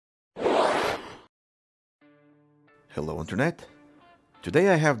Hello Internet. Today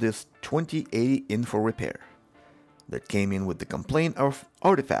I have this 2080 info repair that came in with the complaint of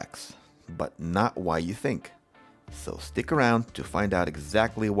artifacts, but not why you think. So stick around to find out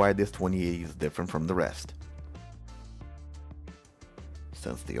exactly why this 2080 is different from the rest.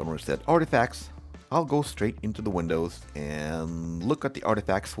 Since the owner said artifacts, I'll go straight into the windows and look at the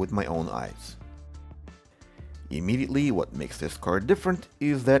artifacts with my own eyes. Immediately, what makes this card different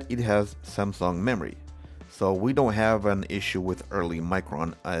is that it has Samsung memory, so we don't have an issue with early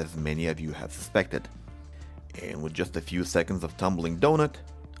Micron as many of you have suspected. And with just a few seconds of tumbling donut,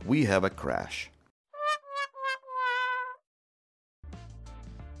 we have a crash.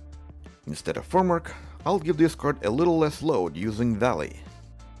 Instead of firmware, I'll give this card a little less load using Valley.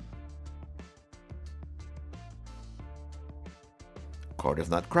 Card is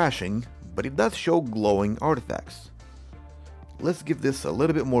not crashing, but it does show glowing artifacts. Let's give this a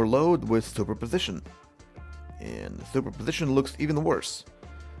little bit more load with superposition. And superposition looks even worse.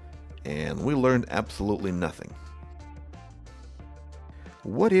 And we learned absolutely nothing.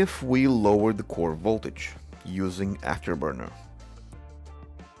 What if we lowered the core voltage using afterburner?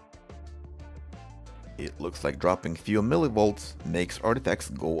 It looks like dropping few millivolts makes artifacts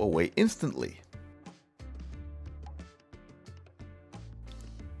go away instantly.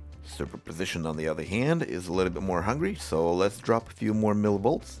 Superposition, on the other hand, is a little bit more hungry, so let's drop a few more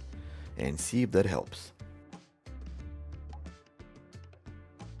millivolts and see if that helps.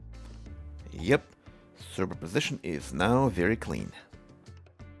 Yep, superposition is now very clean.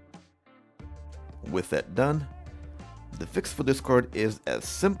 With that done, the fix for this card is as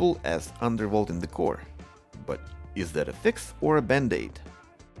simple as undervolting the core. But is that a fix or a band-aid?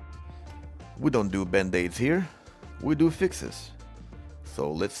 We don't do band-aids here, we do fixes.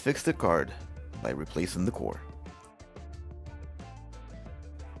 So let's fix the card by replacing the core.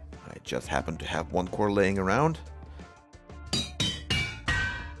 I just happen to have one core laying around.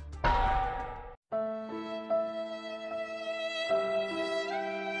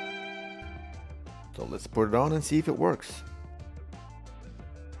 So let's put it on and see if it works.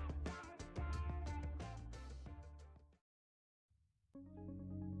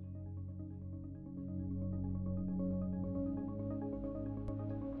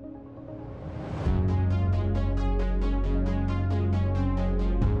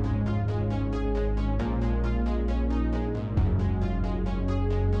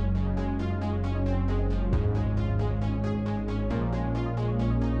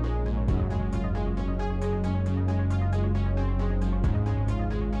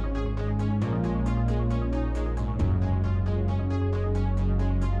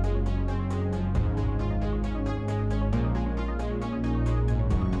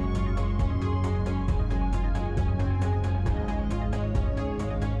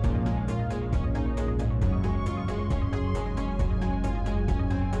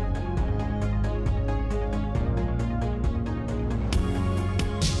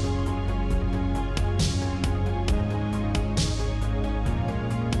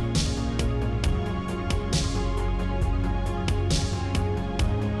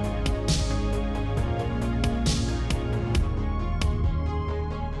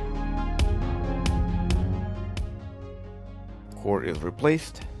 Core is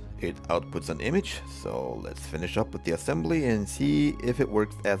replaced, it outputs an image, so let's finish up with the assembly and see if it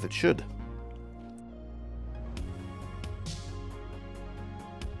works as it should.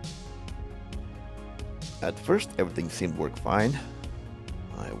 At first everything seemed to work fine.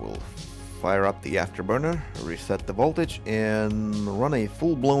 I will fire up the afterburner, reset the voltage and run a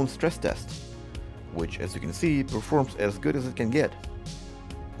full-blown stress test, which as you can see performs as good as it can get.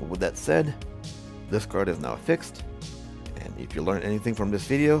 With that said, this card is now fixed. And if you learned anything from this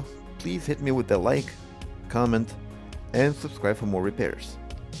video, please hit me with a like, comment, and subscribe for more repairs.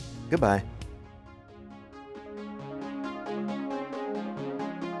 Goodbye.